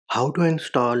How to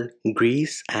install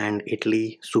Greece and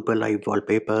Italy Super Live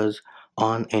wallpapers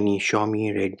on any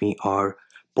Xiaomi, Redmi or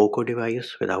Poco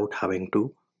device without having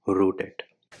to root it.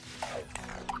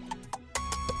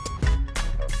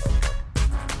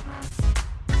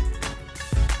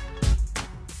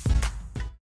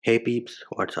 Hey peeps,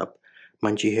 what's up?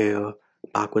 Munchie here,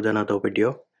 back with another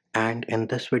video, and in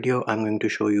this video I'm going to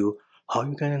show you how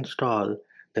you can install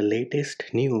the latest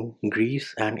new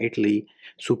Greece and Italy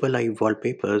Super Live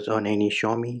wallpapers on any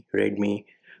Xiaomi, Redmi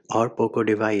or Poco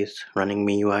device running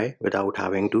Miui without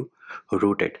having to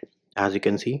root it. As you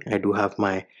can see, I do have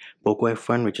my Poco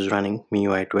F1 which is running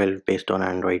Miui 12 based on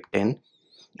Android 10.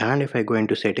 And if I go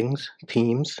into settings,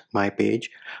 themes, my page,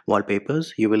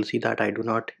 wallpapers, you will see that I do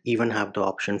not even have the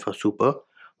option for super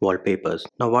wallpapers.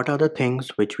 Now, what are the things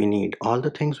which we need? All the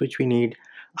things which we need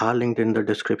are linked in the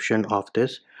description of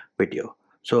this video.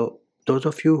 So those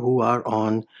of you who are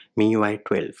on MIUI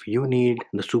 12, you need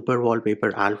the Super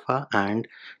Wallpaper Alpha and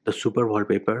the Super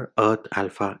Wallpaper Earth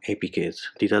Alpha APKs.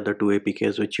 These are the two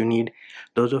APKs which you need.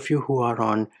 Those of you who are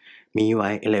on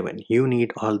MIUI 11, you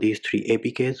need all these three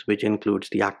APKs, which includes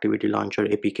the Activity Launcher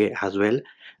APK as well,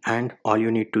 and all you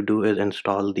need to do is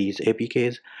install these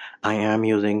APKs. I am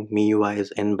using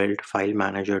MIUI's inbuilt file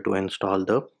manager to install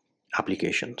the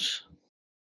applications.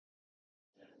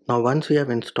 Now once we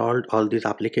have installed all these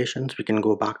applications, we can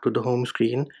go back to the home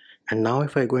screen, and now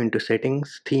if I go into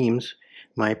settings, themes,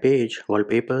 my page,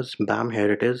 wallpapers, bam,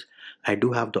 here it is. I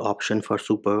do have the option for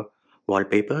super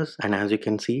wallpapers, and as you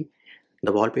can see,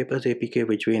 the Wallpapers APK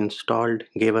which we installed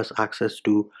gave us access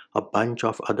to a bunch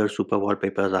of other super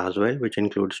wallpapers as well, which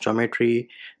includes geometry,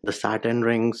 the Saturn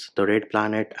rings, the red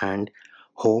planet and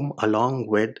home, along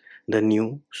with the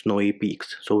new snowy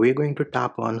peaks. So we're going to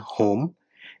tap on home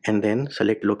and then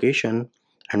select location,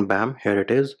 and bam, here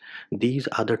it is. These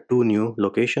are the two new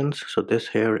locations. So this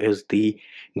here is the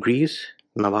Greece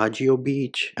Navagio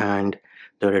beach, and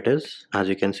there it is. As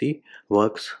you can see,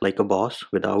 works like a boss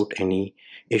without any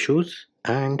issues.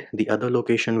 And the other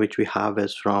location which we have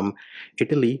is from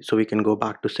Italy, so we can go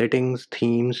back to settings,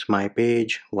 themes, my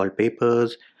page,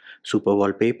 wallpapers, super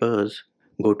wallpapers,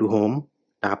 go to home,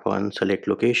 tap on select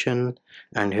location,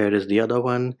 and here is the other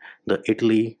one, the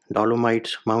Italy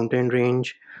Dolomites mountain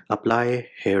range. Apply,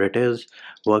 here it is,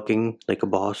 working like a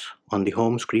boss on the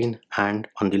home screen and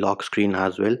on the lock screen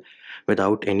as well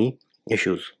without any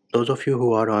issues. Those of you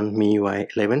who are on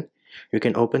MIUI 11, you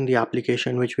can open the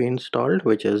application which we installed,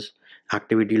 which is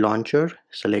Activity Launcher,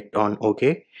 select on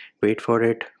OK, wait for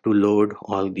it to load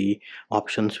all the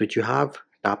options which you have,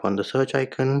 tap on the search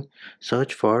icon,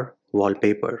 search for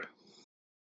wallpaper.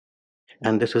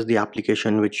 And this is the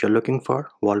application which you're looking for,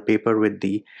 wallpaper with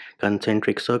the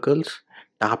concentric circles.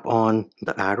 Tap on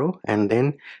the arrow and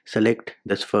then select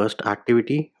this first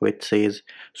activity which says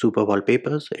super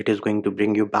wallpapers. It is going to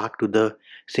bring you back to the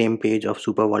same page of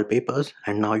super wallpapers,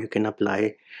 and now you can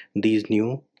apply these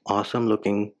new awesome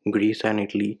looking Greece and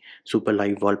Italy super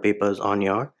live wallpapers on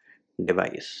your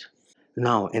device.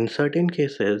 Now, in certain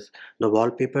cases, the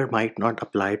wallpaper might not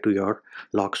apply to your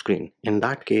lock screen. In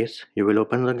that case, you will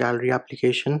open the gallery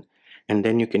application and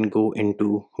then you can go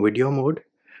into video mode,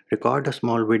 record a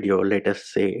small video. Let us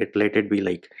say let it be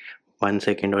like 1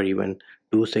 second or even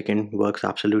 2 second, works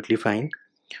absolutely fine.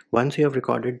 Once you have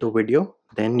recorded the video,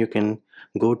 then you can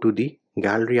go to the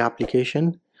gallery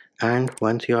application, and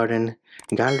once you are in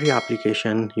gallery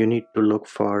application, you need to look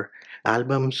for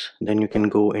albums. Then you can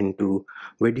go into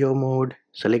video mode,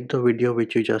 select the video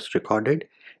which you just recorded,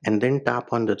 and then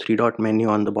tap on the three dot menu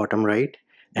on the bottom right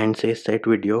and say set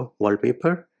video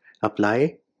wallpaper,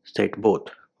 apply, set both.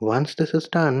 Once this is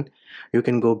done, you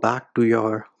can go back to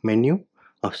your menu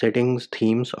of settings,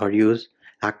 themes, or use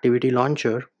activity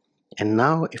launcher. And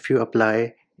now if you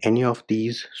apply any of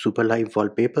these super live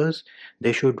wallpapers,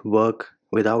 they should work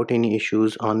without any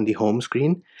issues on the home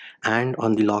screen and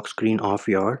on the lock screen of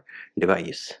your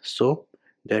device. So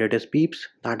there it is peeps,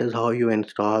 that is how you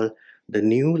install the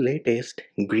new latest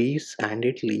Greece and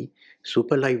Italy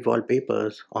super live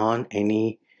wallpapers on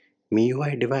any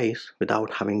MIUI device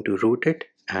without having to root it.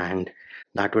 And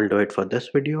that will do it for this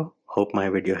video. Hope my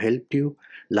video helped you.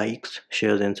 Likes,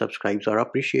 shares and subscribes are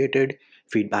appreciated.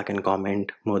 Feedback and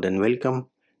comment more than welcome.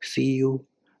 See you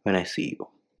when I see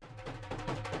you.